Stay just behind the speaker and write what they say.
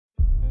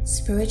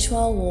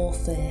Spiritual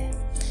warfare.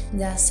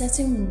 There are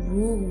certain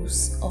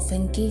rules of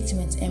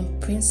engagement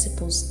and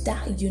principles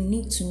that you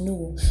need to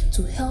know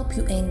to help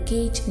you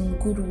engage in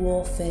good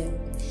warfare.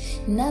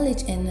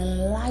 Knowledge and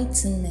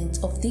enlightenment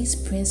of these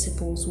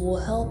principles will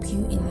help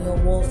you in your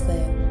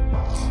warfare.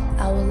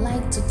 I would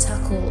like to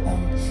tackle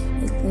on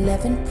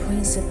 11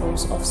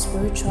 principles of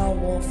spiritual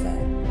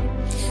warfare.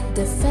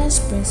 The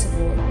first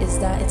principle is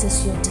that it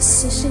is your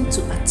decision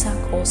to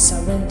attack or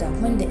surrender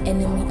when the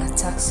enemy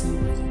attacks you.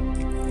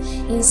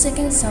 In 2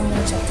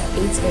 Samuel chapter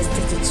 8 verse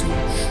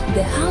 32,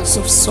 the house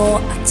of Saul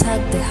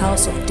attacked the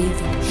house of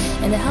David,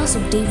 and the house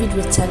of David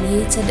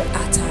retaliated the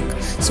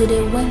attack, so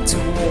they went to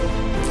war.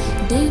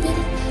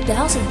 The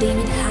house of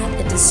David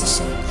had a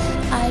decision,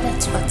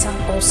 either to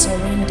attack or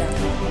surrender,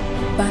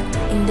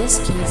 but in this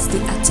case,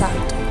 they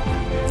attacked.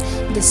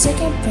 The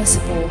second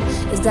principle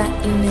is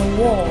that in a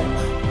war,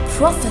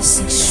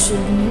 prophecy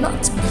should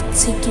not be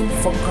taken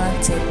for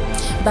granted,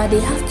 but they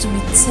have to be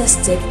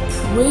tested,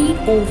 prayed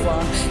over,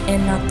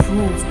 and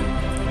approved.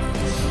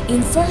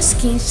 In 1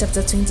 Kings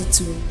chapter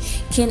 22,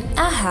 King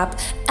Ahab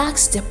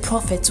asked the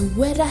prophet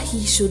whether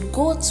he should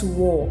go to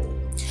war.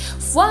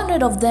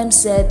 400 of them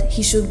said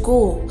he should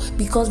go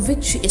because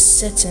victory is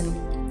certain.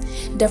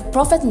 The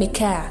prophet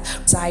Micaiah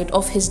died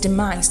of his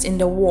demise in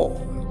the war,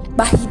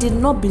 but he did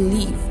not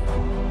believe.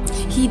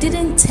 He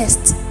didn't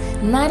test,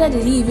 neither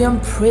did he even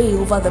pray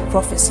over the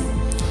prophecy.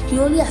 He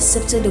only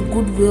accepted the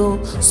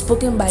goodwill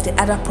spoken by the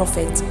other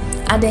prophet.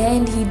 At the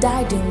end, he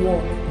died in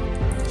war.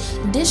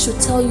 This should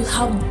tell you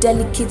how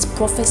delicate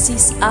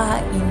prophecies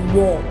are in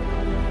war.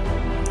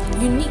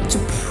 You need to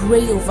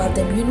pray over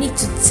them. You need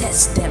to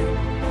test them.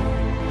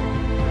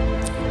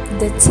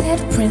 The third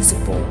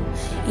principle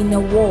in a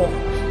war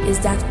is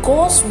that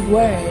God's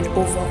word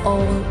over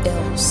all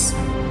else.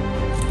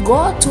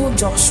 God told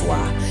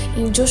Joshua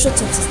in Joshua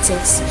chapter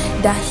 6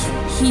 that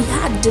he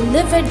had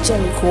delivered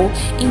Jericho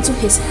into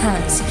his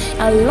hands,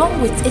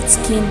 along with its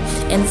king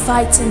and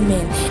fighting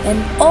men,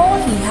 and all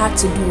he had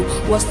to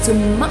do was to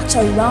march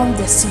around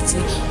the city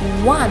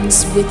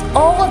once with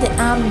all the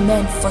armed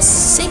men for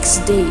 6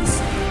 days.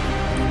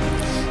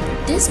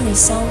 This may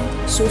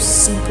sound so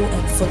simple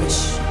and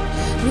foolish,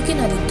 looking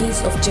at the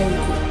gates of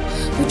Jericho,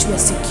 which were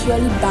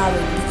securely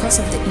barred because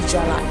of the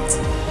Israelites.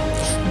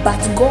 But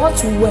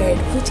God's word,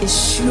 which is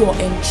sure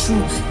and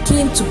true,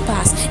 came to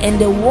pass, and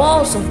the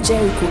walls of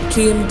Jericho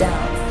came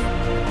down.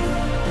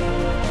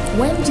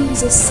 When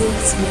Jesus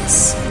says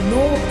yes,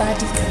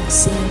 nobody can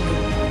say no.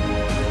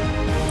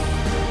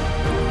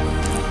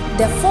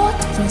 The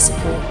fourth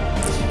principle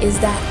is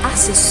that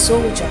as a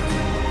soldier,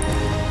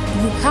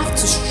 you have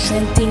to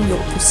strengthen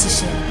your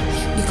position,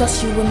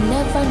 because you will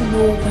never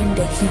know when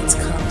the heat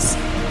comes.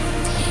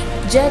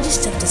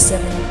 Judges chapter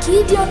 7,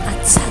 Gideon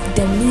attacked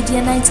the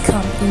Midianite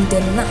camp in the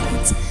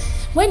night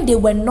when they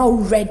were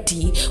not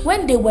ready,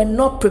 when they were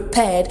not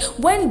prepared,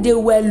 when they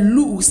were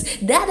loose.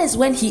 That is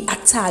when he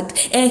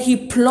attacked and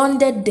he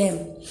plundered them.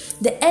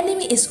 The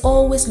enemy is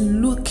always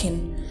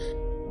looking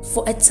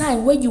for a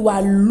time where you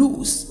are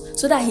loose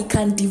so that he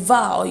can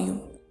devour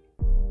you.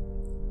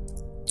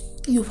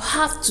 You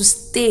have to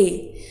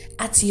stay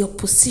at your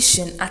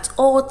position at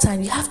all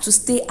times. You have to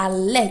stay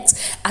alert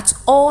at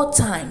all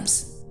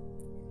times.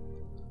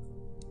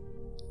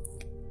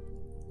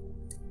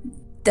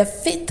 The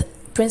fifth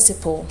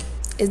principle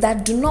is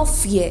that do not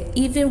fear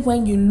even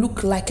when you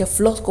look like a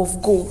flock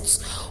of goats,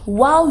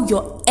 while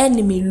your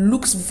enemy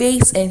looks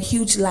vast and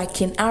huge like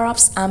King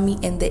Ahab's army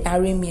and the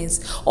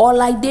Arameans, or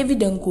like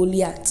David and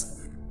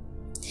Goliath.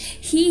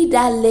 He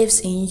that lives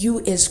in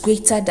you is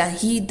greater than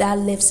he that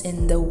lives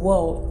in the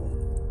world.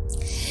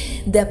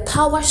 The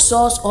power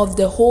source of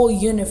the whole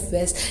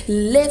universe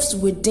lives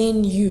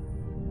within you.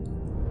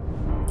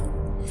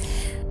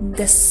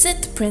 The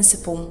sixth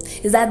principle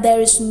is that there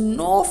is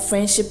no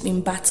friendship in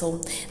battle.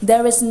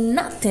 There is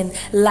nothing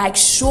like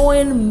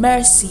showing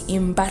mercy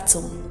in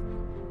battle.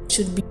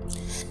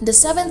 The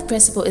seventh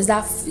principle is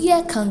that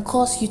fear can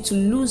cause you to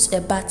lose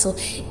a battle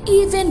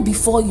even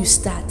before you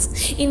start.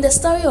 In the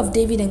story of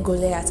David and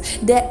Goliath,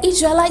 the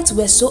Israelites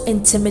were so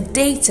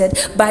intimidated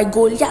by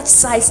Goliath's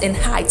size and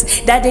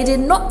height that they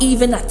did not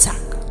even attack.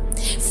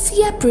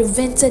 Fear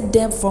prevented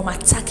them from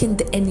attacking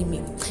the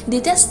enemy.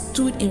 They just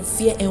stood in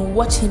fear and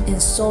watched him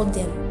insult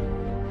them.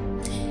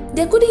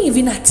 They couldn't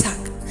even attack.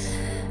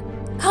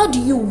 How do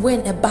you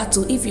win a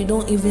battle if you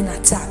don't even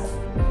attack?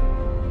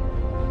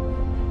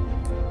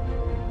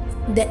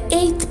 The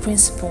eighth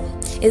principle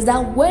is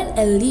that when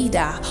a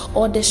leader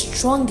or the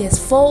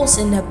strongest falls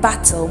in a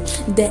battle,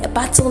 the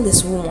battle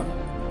is won.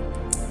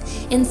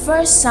 In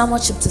 1 Samuel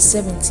chapter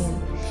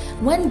 17,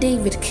 when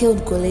David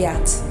killed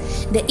Goliath,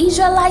 the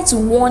Israelites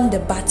won the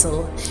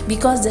battle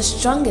because the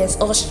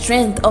strongest or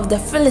strength of the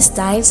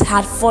Philistines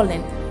had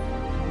fallen.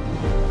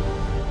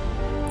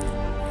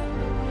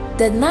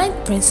 The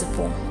ninth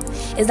principle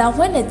is that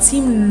when a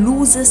team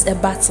loses a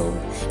battle,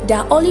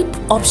 their only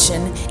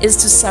option is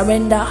to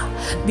surrender,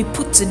 be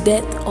put to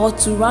death, or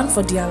to run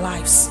for their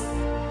lives.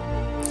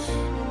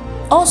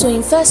 Also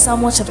in 1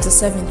 Samuel chapter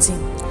 17,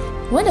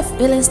 when the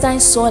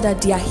Philistines saw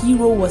that their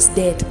hero was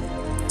dead,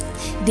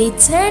 They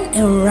turned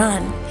and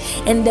ran,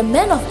 and the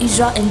men of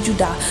Israel and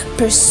Judah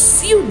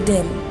pursued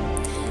them.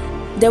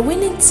 The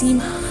winning team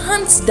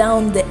hunts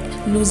down the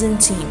losing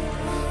team.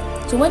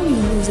 So when you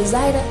lose, it's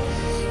either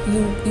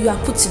you are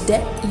put to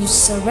death, you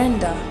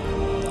surrender.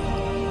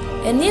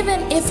 And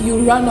even if you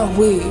run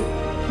away,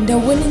 the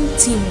winning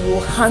team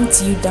will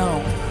hunt you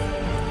down.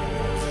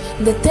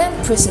 The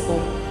 10th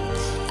principle: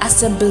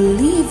 as a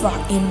believer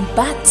in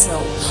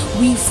battle,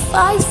 we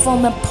fight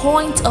from a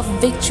point of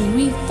victory.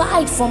 We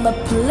fight from a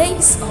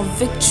place of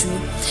victory.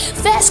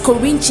 1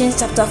 Corinthians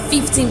chapter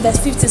 15 verse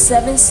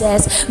 57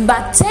 says,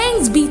 "But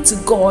thanks be to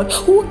God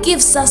who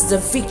gives us the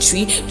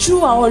victory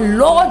through our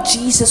Lord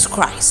Jesus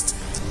Christ."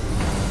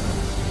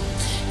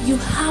 You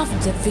have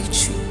the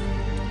victory.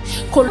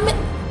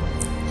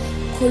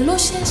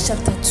 Colossians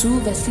chapter 2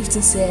 verse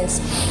 15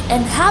 says,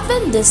 "And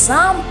having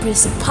disarmed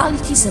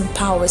principalities and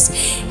powers,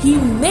 he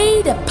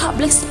made a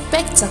public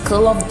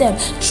spectacle of them,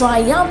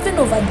 triumphing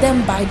over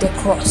them by the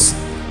cross."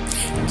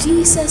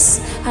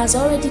 Jesus has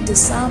already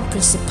disarmed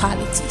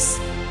principalities.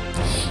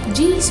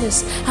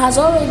 Jesus has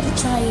already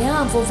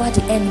triumphed over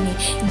the enemy.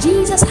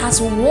 Jesus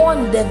has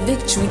won the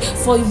victory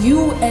for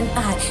you and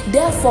I.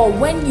 Therefore,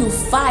 when you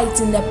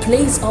fight in the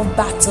place of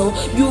battle,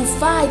 you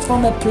fight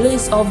from a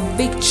place of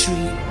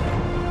victory.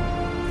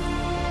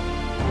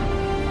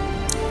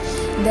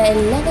 The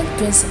 11th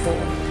principle: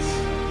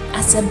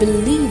 as a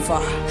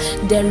believer,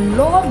 the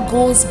Lord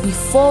goes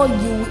before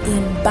you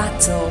in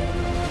battle.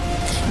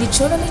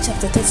 Deuteronomy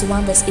chapter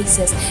 31 verse 8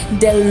 says,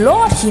 "The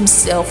Lord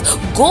himself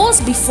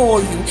goes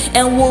before you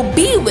and will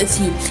be with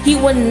you. He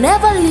will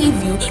never leave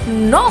you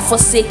nor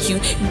forsake you.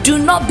 Do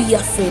not be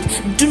afraid.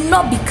 Do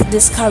not be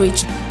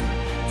discouraged."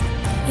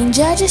 In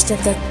Judges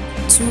chapter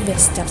 2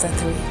 verse chapter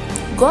 3,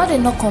 God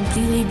did not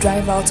completely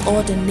drive out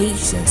all the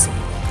nations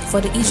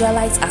for the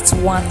Israelites at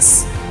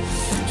once.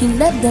 He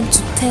led them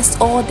to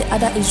test all the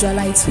other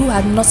Israelites who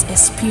had not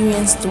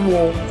experienced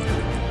war.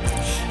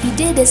 He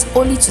did this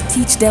only to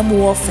teach them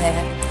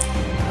warfare.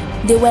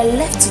 They were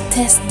left to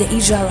test the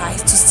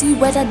Israelites to see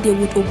whether they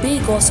would obey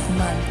God's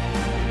command.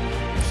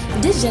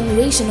 This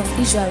generation of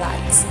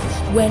Israelites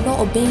were not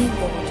obeying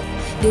God.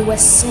 They were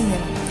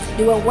sinning.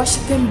 They were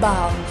worshiping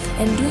Baal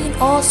and doing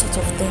all sorts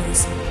of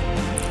things.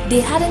 They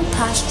hadn't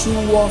passed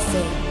through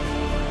warfare.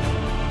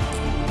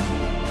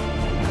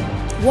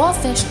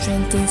 Warfare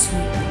strengthens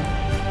you.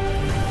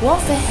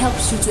 Warfare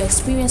helps you to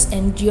experience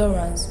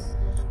endurance.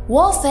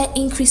 Warfare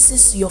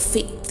increases your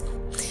faith.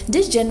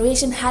 This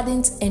generation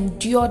hadn't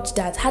endured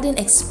that, hadn't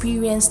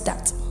experienced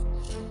that.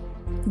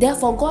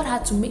 Therefore, God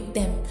had to make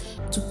them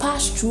to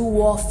pass through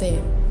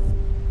warfare.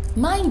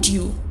 Mind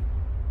you,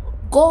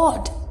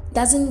 God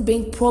doesn't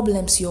bring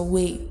problems your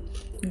way.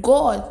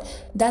 God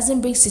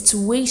doesn't bring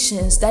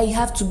situations that you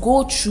have to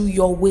go through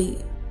your way.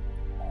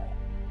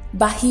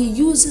 But He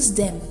uses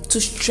them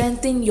to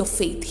strengthen your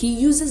faith. He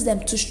uses them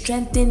to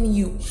strengthen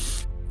you.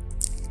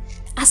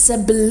 As a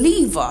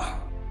believer,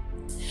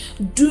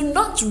 do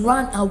not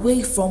run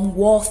away from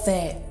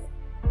warfare.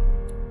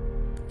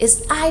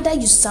 It's either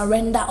you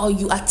surrender or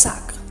you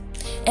attack.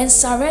 And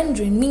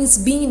surrendering means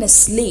being a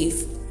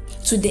slave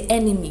to the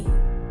enemy.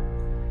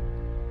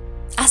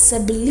 As a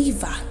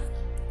believer,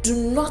 do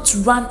not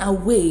run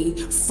away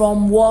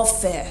from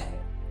warfare.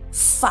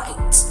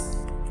 Fight.